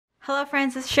Hello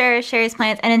friends, it's Sherry's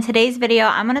Plants, and in today's video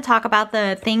I'm going to talk about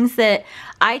the things that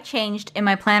I changed in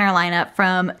my planner lineup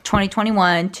from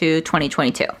 2021 to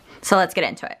 2022. So let's get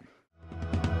into it.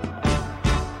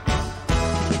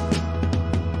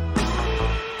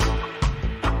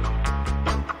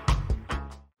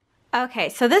 Okay,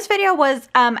 so this video was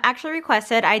actually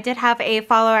requested. I did have a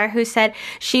follower who said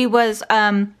she was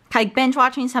like binge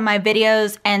watching some of my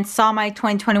videos and saw my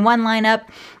 2021 lineup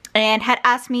and had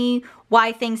asked me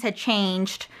why things had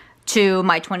changed to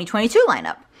my 2022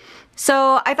 lineup.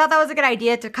 So I thought that was a good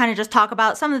idea to kind of just talk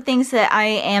about some of the things that I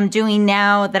am doing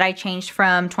now that I changed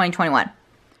from 2021.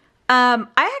 I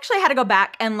actually had to go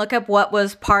back and look up what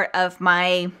was part of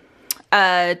my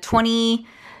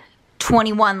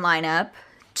 2021 lineup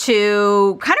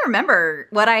to kind of remember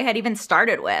what I had even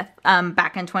started with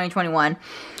back in 2021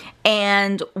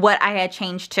 and what I had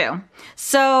changed to.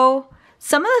 So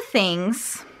some of the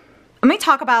things, let me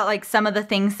talk about like some of the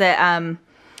things that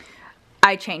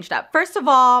I changed up. First of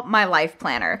all, my life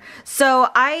planner. So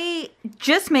I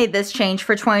just made this change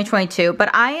for 2022, but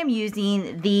I am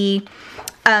using the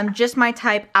Just My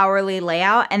Type hourly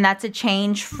layout, and that's a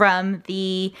change from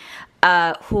the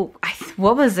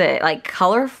what was it, like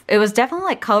color, it was definitely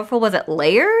like colorful, was it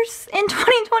layers in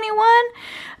 2021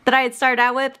 that I had started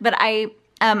out with, but I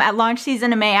at launch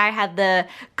season in May I had the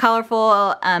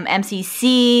colorful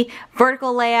MCC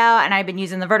vertical layout, and I've been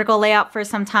using the vertical layout for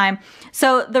some time.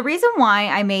 So the reason why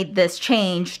I made this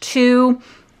change to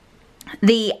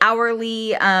the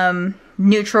hourly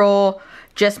neutral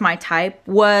Just My Type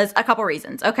was a couple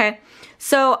reasons. Okay,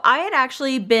 so I had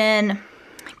actually been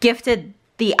gifted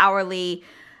the hourly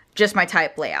Just My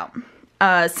Type layout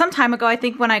some time ago, I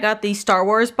think, when I got the Star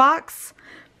Wars box,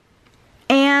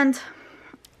 and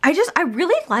I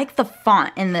really like the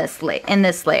font in this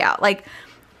layout. Like,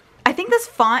 I think this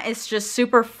font is just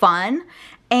super fun,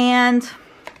 and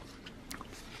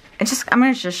I'm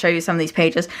gonna just show you some of these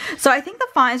pages. So I think the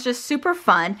font is just super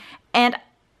fun, and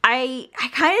I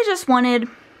kind of just wanted,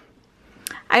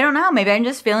 I don't know, maybe I'm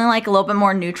just feeling like a little bit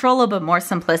more neutral, a little bit more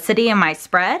simplicity in my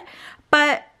spread.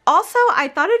 But also,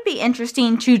 I thought it'd be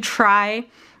interesting to try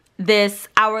this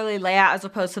hourly layout as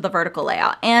opposed to the vertical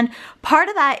layout. And part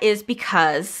of that is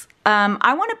because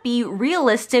I want to be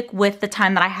realistic with the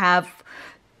time that I have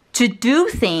to do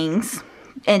things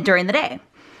during the day.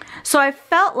 So I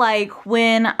felt like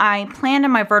when I planned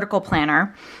in my vertical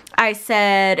planner, I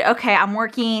said, okay, I'm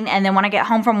working, and then when I get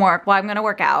home from work, well, I'm going to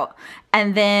work out.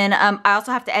 And then I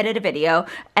also have to edit a video.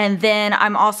 And then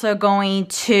I'm also going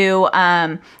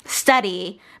to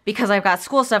study because I've got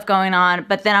school stuff going on.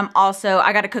 But then I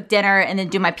got to cook dinner and then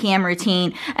do my PM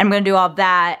routine. And I'm going to do all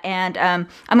that. And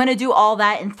I'm going to do all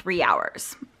that in 3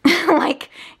 hours. Like,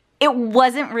 it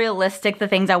wasn't realistic, the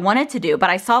things I wanted to do. But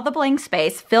I saw the blank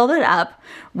space, filled it up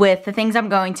with the things I'm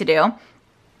going to do,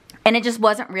 and it just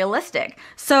wasn't realistic.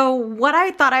 So what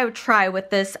I thought I would try with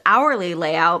this hourly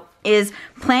layout is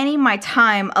planning my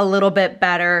time a little bit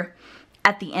better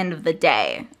at the end of the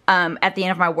day, at the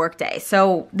end of my work day.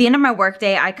 So the end of my work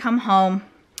day, I come home,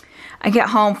 I get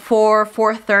home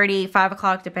 4:30, 5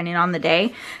 o'clock, depending on the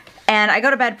day. And I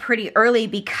go to bed pretty early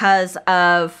because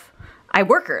I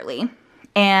work early.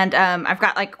 And I've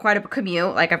got like quite a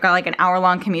commute. Like, I've got like an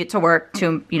hour-long commute to work,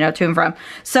 to and from.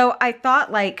 So I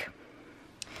thought like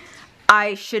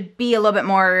I should be a little bit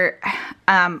more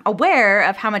aware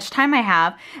of how much time I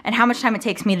have and how much time it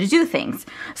takes me to do things.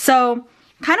 So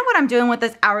kind of what I'm doing with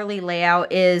this hourly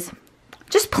layout is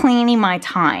just planning my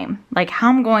time, like how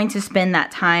I'm going to spend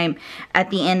that time at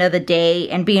the end of the day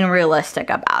and being realistic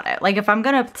about it. Like, if I'm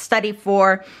going to study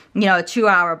for, a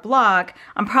 2-hour block,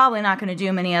 I'm probably not going to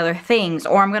do many other things.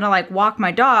 Or I'm going to like walk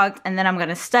my dog and then I'm going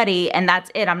to study, and that's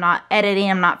it. I'm not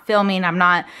editing, I'm not filming, I'm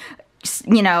not,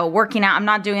 working out, I'm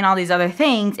not doing all these other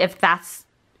things if that's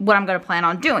what I'm going to plan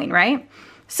on doing, right?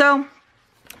 So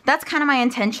that's kind of my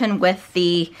intention with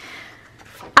the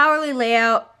hourly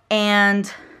layout and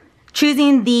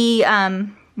choosing the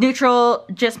neutral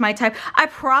Just My Type. I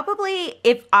probably,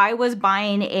 if I was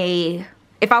going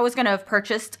to have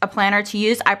purchased a planner to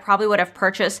use, I probably would have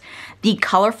purchased the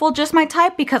colorful Just My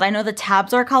Type, because I know the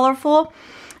tabs are colorful.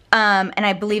 And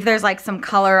I believe there's like some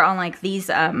color on like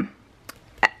these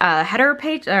header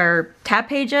page or tab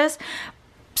pages.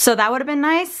 So that would have been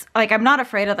nice. Like, I'm not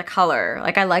afraid of the color.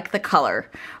 Like, I like the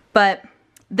color. But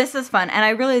this is fun, and I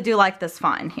really do like this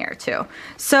font in here too.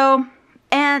 So,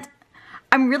 and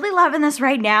I'm really loving this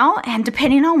right now, and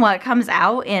depending on what comes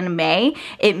out in May,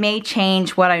 it may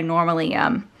change what I normally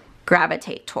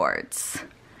gravitate towards.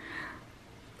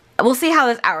 We'll see how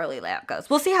this hourly layout goes.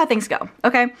 We'll see how things go,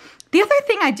 okay? The other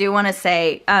thing I do want to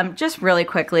say, just really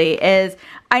quickly, is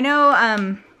I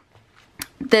know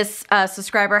this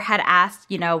subscriber had asked,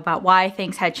 you know, about why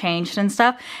things had changed and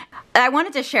stuff. I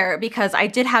wanted to share it because I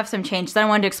did have some changes. I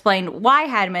wanted to explain why I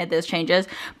had made those changes,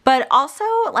 but also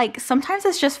like sometimes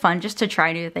it's just fun just to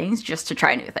try new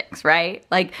things, right?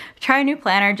 Like try a new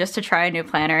planner just to try a new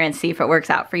planner and see if it works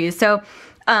out for you. So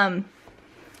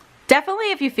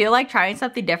definitely if you feel like trying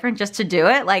something different just to do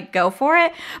it, like go for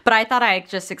it. But I thought I'd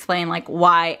just explain like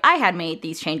why I had made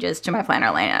these changes to my planner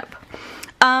lineup.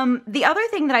 The other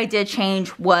thing that I did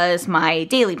change was my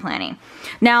daily planning.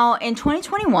 Now in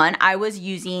 2021, I was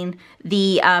using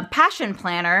the Passion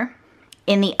Planner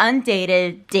in the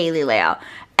undated daily layout.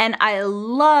 And I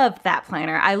loved that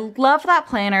planner. I loved that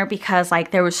planner because like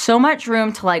there was so much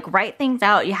room to like write things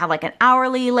out. You had like an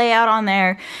hourly layout on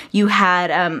there. You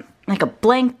had like a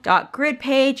blank dot grid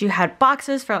page. You had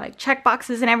boxes for like check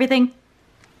boxes and everything.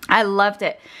 I loved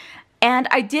it. And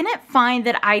I didn't find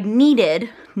that I needed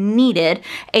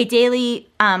a daily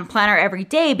planner every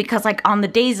day because like on the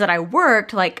days that I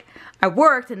worked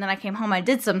and then I came home, I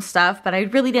did some stuff, but I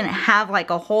really didn't have like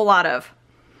a whole lot of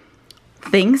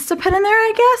things to put in there,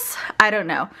 I guess. I don't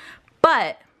know.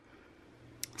 But,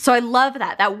 so I love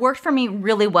that. That worked for me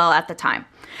really well at the time.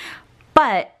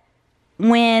 But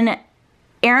when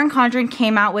Erin Condren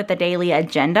came out with the daily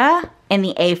agenda in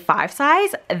the A5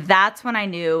 size, that's when I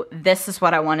knew this is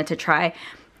what I wanted to try.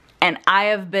 And I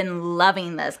have been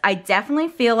loving this. I definitely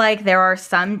feel like there are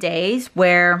some days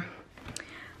where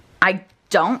I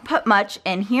don't put much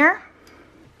in here,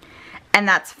 and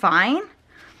that's fine.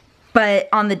 But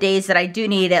on the days that I do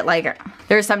need it, like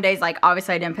there's some days like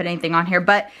obviously I didn't put anything on here,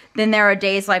 but then there are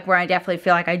days like where I definitely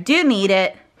feel like I do need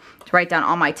it to write down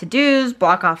all my to-dos,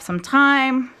 block off some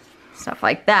time, stuff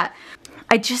like that.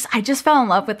 I just fell in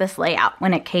love with this layout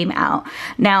when it came out.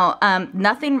 Now,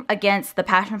 nothing against the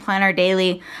Passion Planner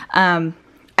Daily. I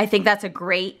think that's a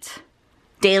great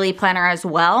daily planner as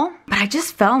well, but I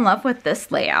just fell in love with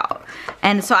this layout.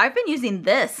 And so I've been using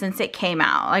this since it came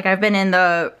out. Like I've been in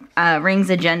the Rings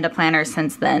Agenda Planner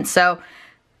since then. So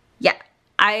yeah,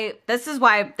 that's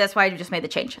why I just made the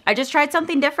change. I just tried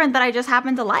something different that I just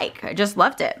happened to like. I just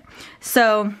loved it.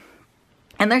 So,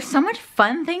 and there's so much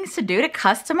fun things to do to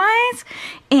customize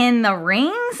in the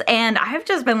rings. And I've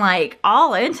just been like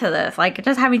all into this, like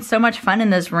just having so much fun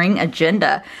in this ring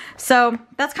agenda. So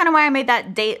that's kind of why I made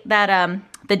that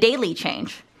the daily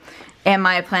change in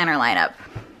my planner lineup.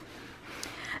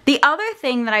 The other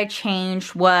thing that I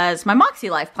changed was my Moxie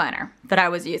Life planner that I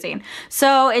was using.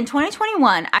 So in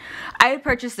 2021, I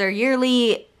purchased their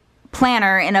yearly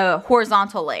planner in a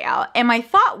horizontal layout, and my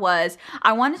thought was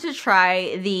I wanted to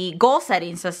try the goal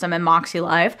setting system in Moxie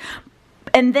Life,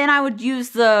 and then I would use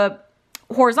the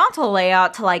horizontal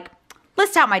layout to like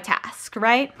list out my tasks,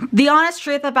 right? The honest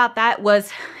truth about that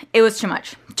was it was too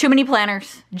much. Too many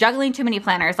planners, juggling too many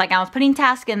planners. Like I was putting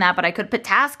task in that, but I could put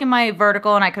task in my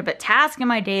vertical and I could put task in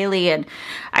my daily, and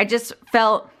I just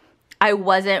felt I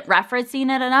wasn't referencing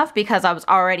it enough because I was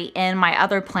already in my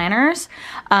other planners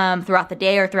throughout the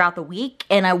day or throughout the week,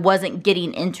 and I wasn't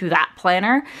getting into that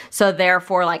planner. So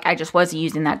therefore, like I just wasn't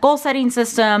using that goal setting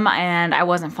system, and I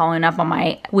wasn't following up on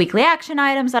my weekly action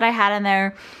items that I had in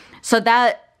there. So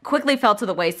that quickly fell to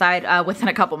the wayside within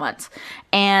a couple months.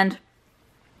 And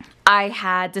I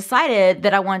had decided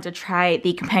that I wanted to try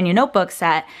the companion notebook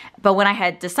set, but when I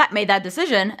had made that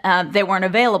decision, they weren't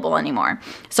available anymore.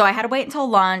 So I had to wait until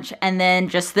launch, and then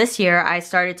just this year, I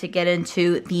started to get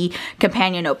into the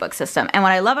companion notebook system. And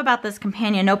what I love about this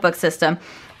companion notebook system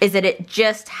is that it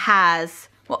just has,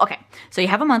 well, okay, so you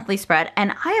have a monthly spread,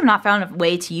 and I have not found a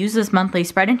way to use this monthly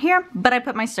spread in here, but I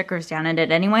put my stickers down in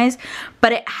it anyways.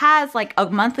 But it has like a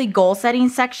monthly goal setting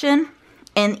section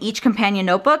in each companion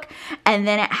notebook, and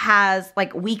then it has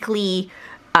like weekly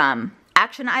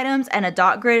action items and a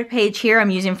dot grid page here I'm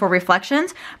using for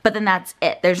reflections, but then that's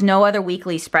it. There's no other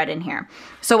weekly spread in here.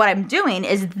 So what I'm doing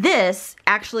is this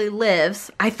actually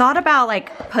lives, I thought about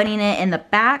like putting it in the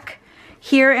back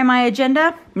here in my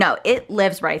agenda. No, it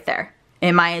lives right there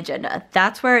in my agenda.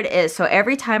 That's where it is. So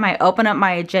every time I open up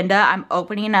my agenda, I'm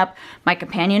opening up my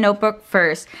companion notebook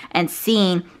first and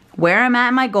seeing where I'm at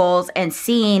in my goals and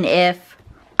seeing if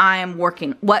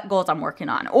what goals I'm working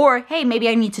on. Or, hey, maybe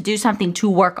I need to do something to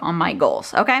work on my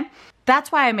goals, okay?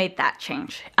 That's why I made that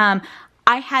change. I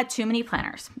had too many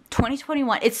planners.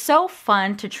 2021, it's so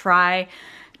fun to try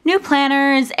new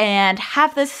planners and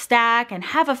have this stack and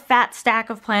have a fat stack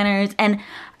of planners. And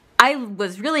I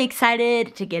was really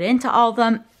excited to get into all of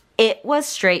them. It was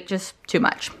straight just too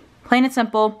much. Plain and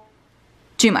simple,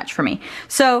 too much for me.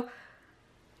 So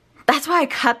that's why I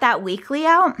cut that weekly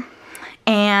out,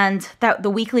 and the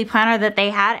weekly planner that they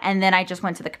had, and then I just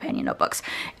went to the companion notebooks.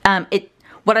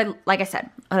 like I said,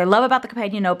 what I love about the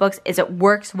Companion Notebooks is it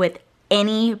works with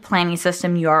any planning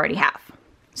system you already have.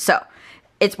 So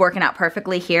it's working out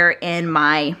perfectly here in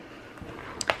my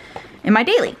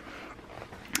daily.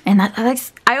 And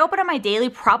I open up my daily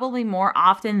probably more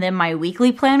often than my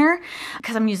weekly planner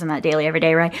because I'm using that daily every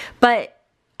day, right? But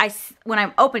when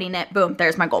I'm opening it, boom,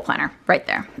 there's my goal planner right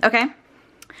there, okay?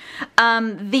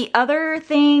 The other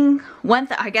thing,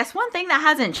 I guess one thing that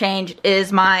hasn't changed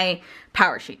is my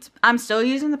Power Sheets. I'm still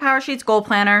using the Power Sheets goal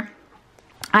planner.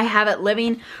 I have it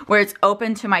living where it's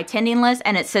open to my tending list,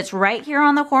 and it sits right here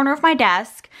on the corner of my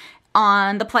desk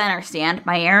on the planner stand,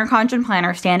 my Erin Condren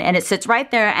planner stand, and it sits right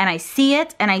there, and I see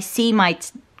it, and I see my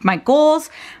goals,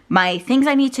 my things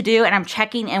I need to do, and I'm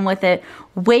checking in with it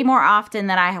way more often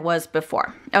than I was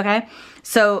before, okay?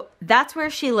 So that's where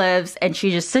she lives, and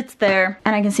she just sits there,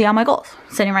 and I can see all my goals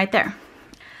sitting right there.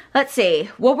 Let's see,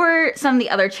 what were some of the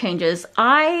other changes?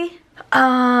 Gratitude.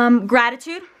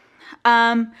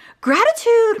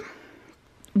 Gratitude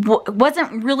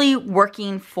wasn't really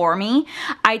working for me.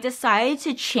 I decided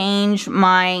to change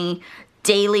my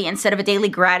daily, instead of a daily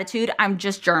gratitude, I'm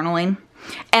just journaling.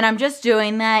 And I'm just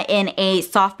doing that in a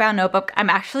softbound notebook. I'm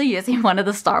actually using one of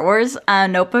the Star Wars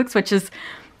notebooks, which is,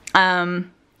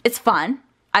 it's fun.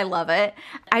 I love it.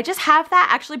 I just have that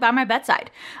actually by my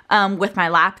bedside with my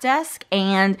lap desk.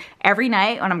 And every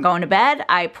night when I'm going to bed,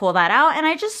 I pull that out and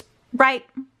I just write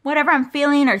whatever I'm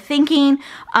feeling or thinking.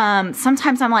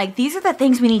 Sometimes I'm like, these are the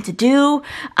things we need to do.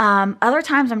 Other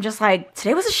times I'm just like,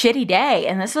 today was a shitty day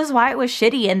and this is why it was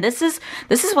shitty and this is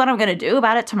what I'm gonna do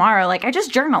about it tomorrow. Like, I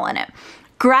just journal in it.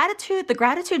 The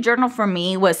gratitude journal for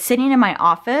me was sitting in my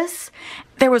office.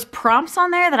 There was prompts on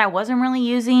there that I wasn't really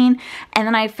using, and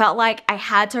then I felt like I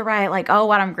had to write like, oh,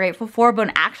 what I'm grateful for,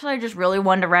 but actually I just really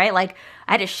wanted to write like,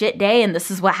 I had a shit day and this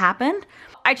is what happened.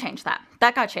 I changed that.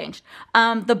 That got changed.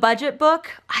 The budget book,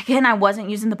 again, I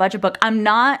wasn't using the budget book. I'm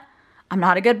not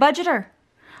a good budgeter.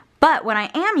 But what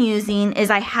I am using is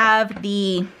I have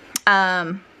the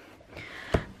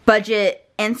budget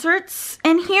inserts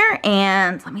in here,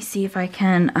 and let me see if I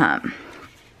can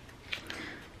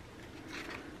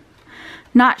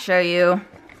not show you,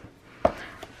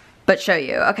 but show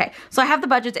you. Okay, so I have the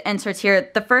budget inserts here.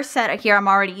 The first set here I'm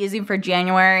already using for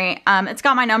January. It's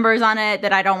got my numbers on it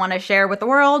that I don't want to share with the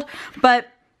world, but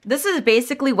this is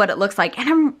basically what it looks like.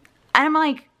 And I'm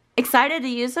like excited to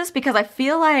use this because I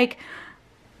feel like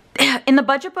in the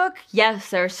budget book, yes,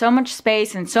 there's so much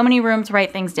space and so many room to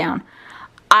write things down.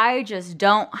 I just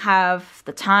don't have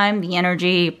the time, the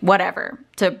energy, whatever,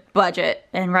 to budget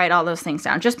and write all those things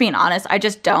down. Just being honest, I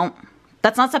just don't.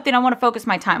 That's not something I want to focus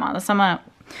my time on. That's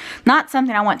not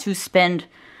something I want to spend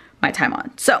my time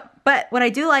on. So, but what I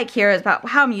do like here is about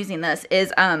how I'm using this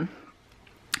is on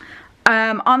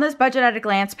this budget at a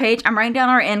glance page, I'm writing down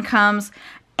our incomes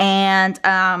and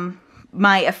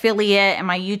my affiliate and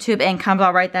my YouTube incomes.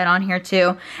 I'll write that on here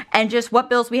too. And just what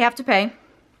bills we have to pay,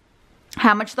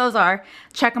 how much those are,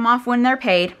 check them off when they're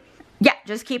paid. Yeah,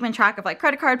 just keeping track of like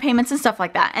credit card payments and stuff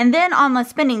like that. And then on the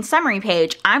spending summary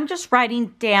page, I'm just writing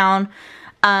down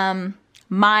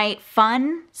my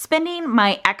fun spending,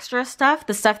 my extra stuff,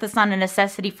 the stuff that's not a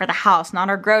necessity for the house, not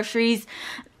our groceries,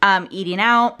 eating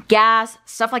out, gas,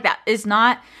 stuff like that is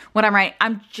not what I'm writing.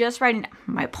 I'm just writing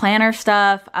my planner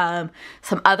stuff,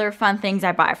 some other fun things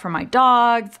I buy for my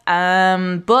dogs,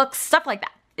 books, stuff like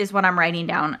that is what I'm writing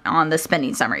down on the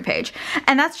spending summary page.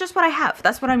 And that's just what I have.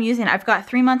 That's what I'm using. I've got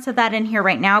 3 months of that in here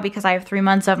right now because I have 3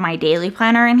 months of my daily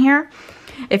planner in here.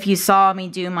 If you saw me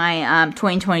do my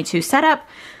 2022 setup.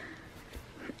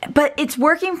 But it's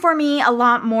working for me a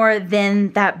lot more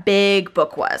than that big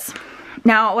book was.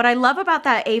 Now, what I love about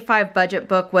that A5 budget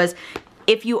book was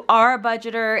if you are a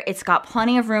budgeter, it's got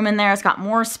plenty of room in there. It's got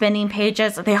more spending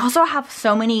pages. They also have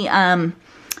so many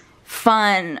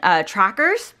fun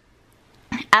trackers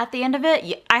at the end of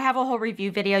it. I have a whole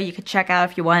review video you could check out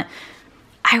if you want.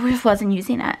 I just wasn't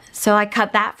using it. So I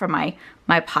cut that from my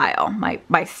pile,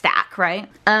 my stack, right?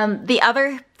 The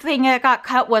other thing that got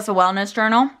cut was a wellness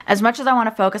journal. As much as I want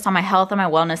to focus on my health and my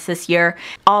wellness this year,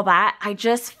 all that, I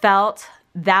just felt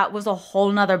that was a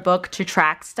whole nother book to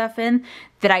track stuff in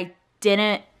that I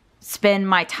didn't spend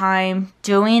my time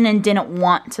doing and didn't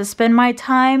want to spend my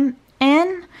time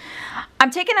in.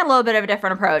 I'm taking a little bit of a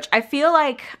different approach. I feel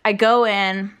like I go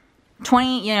in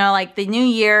like the new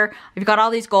year, I've got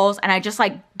all these goals and I just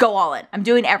like go all in. I'm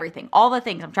doing everything, all the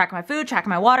things. I'm tracking my food,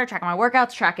 tracking my water, tracking my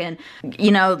workouts, tracking,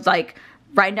 like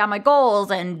writing down my goals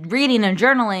and reading and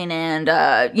journaling and,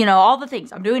 all the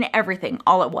things. I'm doing everything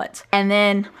all at once. And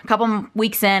then a couple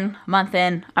weeks in, a month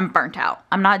in, I'm burnt out.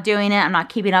 I'm not doing it. I'm not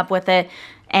keeping up with it.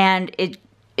 And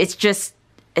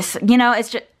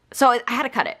so I had to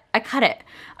cut it. I cut it.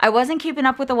 I wasn't keeping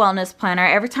up with the wellness planner.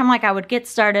 Every time like I would get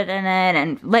started in it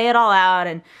and lay it all out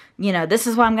and, you know, this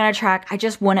is what I'm gonna track, I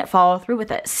just wouldn't follow through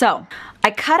with it. So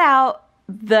I cut out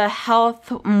the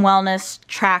health and wellness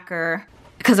tracker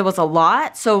because it was a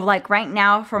lot. So like right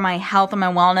now for my health and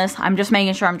my wellness, I'm just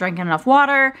making sure I'm drinking enough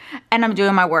water and I'm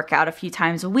doing my workout a few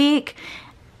times a week.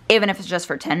 Even if it's just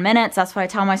for 10 minutes, that's what I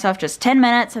tell myself, just 10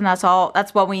 minutes and that's all,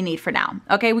 that's what we need for now.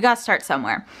 Okay, we gotta start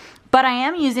somewhere. But I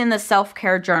am using the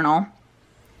self-care journal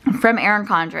from Erin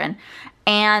Condren.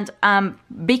 And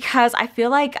because I feel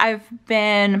like I've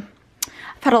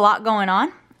had a lot going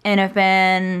on and I've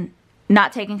been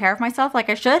not taking care of myself like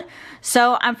I should.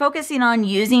 So I'm focusing on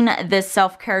using this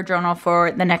self-care journal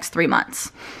for the next 3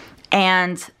 months.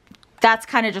 And that's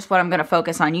kind of just what I'm going to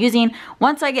focus on using.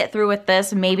 Once I get through with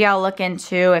this, maybe I'll look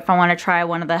into if I want to try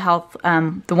one of the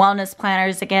the wellness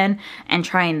planners again and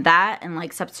trying that and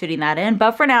like substituting that in.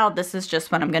 But for now, this is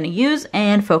just what I'm going to use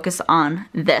and focus on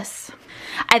this.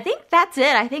 I think that's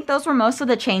it. I think those were most of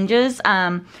the changes.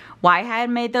 Why I had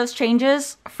made those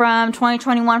changes from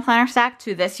 2021 planner stack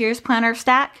to this year's planner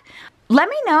stack. Let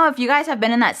me know if you guys have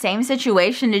been in that same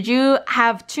situation. Did you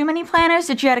have too many planners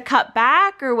that you had to cut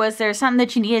back, or was there something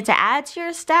that you needed to add to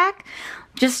your stack?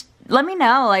 Just let me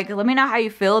know. Like, let me know how you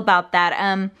feel about that.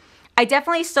 I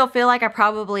definitely still feel like I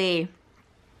probably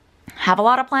have a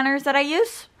lot of planners that I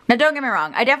use. Now, don't get me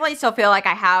wrong. I definitely still feel like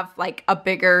I have like a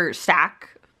bigger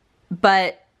stack,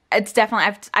 but it's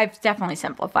definitely, I've definitely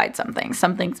simplified some things.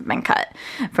 Some things have been cut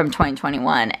from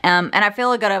 2021. And I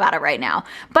feel good about it right now.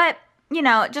 But, you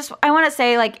know, just, I want to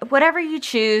say, like, whatever you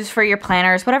choose for your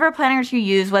planners, whatever planners you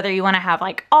use, whether you want to have,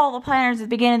 like, all the planners at the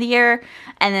beginning of the year,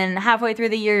 and then halfway through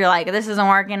the year, you're like, this isn't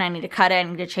working, I need to cut it, I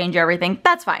need to change everything.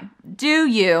 That's fine. Do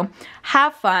you.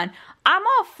 Have fun. I'm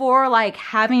all for, like,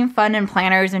 having fun in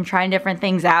planners and trying different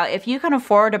things out. If you can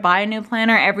afford to buy a new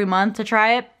planner every month to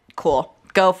try it, cool.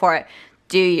 Go for it.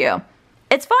 Do you?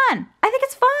 It's fun. I think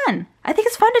it's fun. I think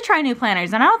it's fun to try new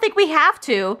planners, and I don't think we have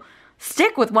to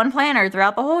stick with one planner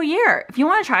throughout the whole year. If you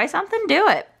want to try something, do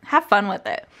it. Have fun with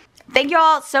it. Thank you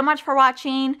all so much for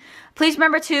watching. Please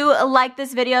remember to like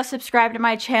this video, subscribe to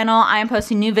my channel. I am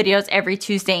posting new videos every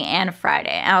Tuesday and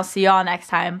Friday. And I'll see you all next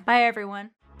time. Bye,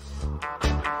 everyone.